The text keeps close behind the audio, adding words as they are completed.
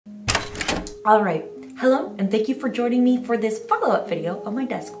All right, hello, and thank you for joining me for this follow-up video on my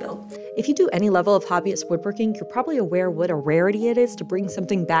desk build. If you do any level of hobbyist woodworking, you're probably aware what a rarity it is to bring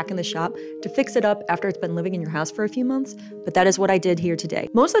something back in the shop to fix it up after it's been living in your house for a few months, but that is what I did here today.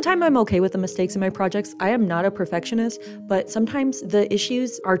 Most of the time I'm okay with the mistakes in my projects. I am not a perfectionist, but sometimes the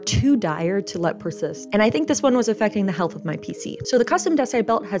issues are too dire to let persist. And I think this one was affecting the health of my PC. So the custom desk I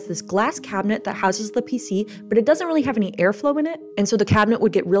built has this glass cabinet that houses the PC, but it doesn't really have any airflow in it, and so the cabinet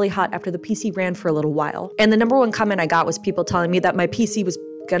would get really hot after the PC ran for a little while. And the number one comment I got was people telling me that my PC was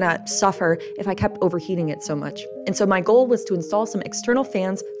gonna suffer if I kept overheating it so much. And so my goal was to install some external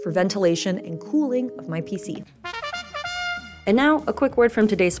fans for ventilation and cooling of my PC. And now, a quick word from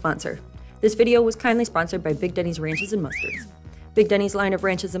today's sponsor. This video was kindly sponsored by Big Denny's Ranches and Mustards. Big Denny's line of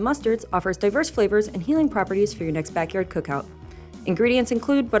ranches and mustards offers diverse flavors and healing properties for your next backyard cookout. Ingredients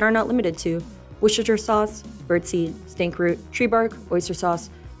include, but are not limited to, Worcestershire sauce, birdseed, stink root, tree bark, oyster sauce,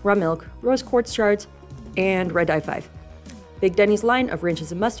 raw milk, rose quartz shards, and red dye 5. Big Denny's line of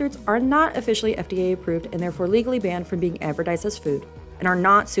ranches and mustards are not officially FDA approved and therefore legally banned from being advertised as food, and are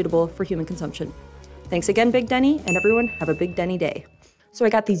not suitable for human consumption. Thanks again, Big Denny, and everyone have a Big Denny day. So I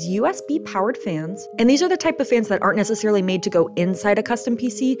got these USB powered fans, and these are the type of fans that aren't necessarily made to go inside a custom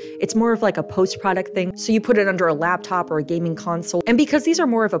PC. It's more of like a post-product thing. So you put it under a laptop or a gaming console. And because these are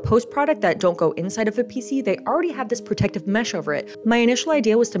more of a post-product that don't go inside of a PC, they already have this protective mesh over it. My initial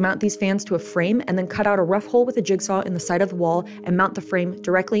idea was to mount these fans to a frame and then cut out a rough hole with a jigsaw in the side of the wall and mount the frame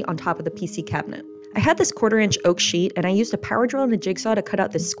directly on top of the PC cabinet. I had this 1/4-inch oak sheet, and I used a power drill and a jigsaw to cut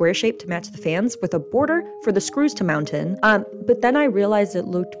out this square shape to match the fans with a border for the screws to mount in. But then I realized it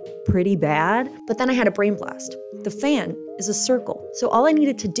looked pretty bad, but then I had a brain blast. The fan is a circle, so all I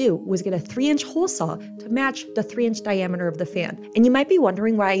needed to do was get a 3-inch hole saw to match the 3-inch diameter of the fan. And you might be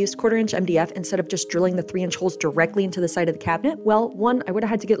wondering why I used 1/4-inch MDF instead of just drilling the 3-inch holes directly into the side of the cabinet. Well, 1, I would have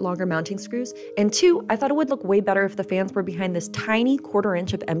had to get longer mounting screws, and 2, I thought it would look way better if the fans were behind this tiny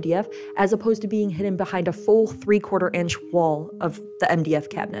 1/4-inch of MDF as opposed to being hidden behind a full 3/4-inch wall of the MDF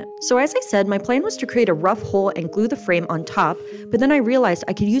cabinet. So as I said, my plan was to create a rough hole and glue the frame on top, but then I realized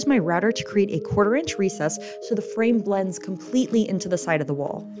I could use my router to create a 1/4-inch recess so the frame blends completely into the side of the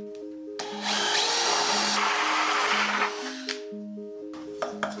wall.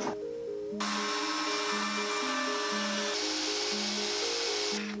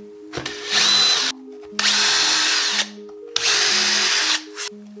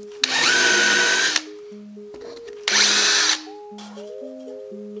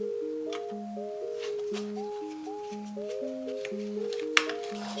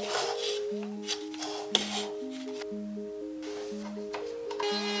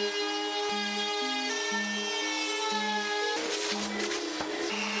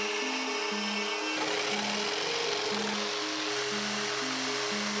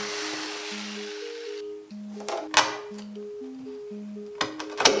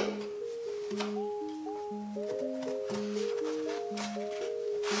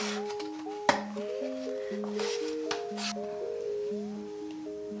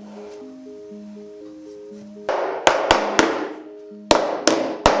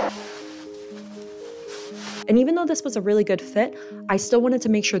 And even though this was a really good fit, I still wanted to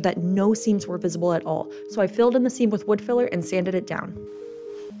make sure that no seams were visible at all. So I filled in the seam with wood filler and sanded it down.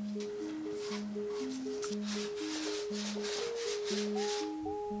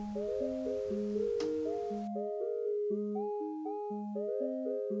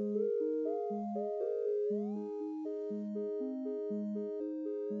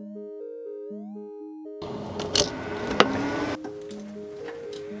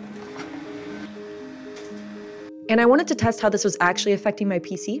 And I wanted to test how this was actually affecting my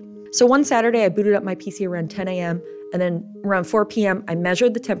PC. So one Saturday, I booted up my PC around 10 a.m. and then around 4 p.m., I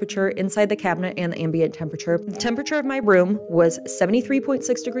measured the temperature inside the cabinet and the ambient temperature. The temperature of my room was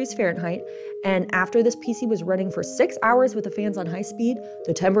 73.6 degrees Fahrenheit, and after this PC was running for 6 hours with the fans on high speed,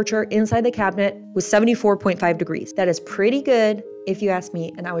 the temperature inside the cabinet was 74.5 degrees. That is pretty good, if you ask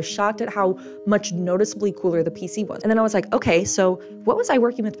me, and I was shocked at how much noticeably cooler the PC was. And then I was like, okay, so what was I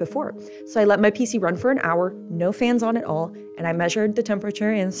working with before? So I let my PC run for an hour, no fans on at all, and I measured the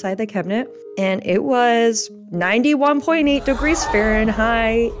temperature inside the cabinet, and it was 91.8 degrees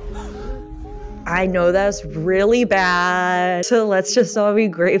Fahrenheit. I know that's really bad, so let's just all be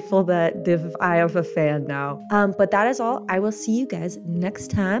grateful that I have a fan now. But that is all. I will see you guys next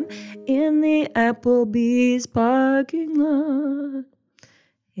time in the Applebee's parking lot.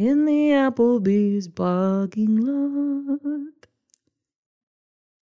 In the Applebee's parking lot.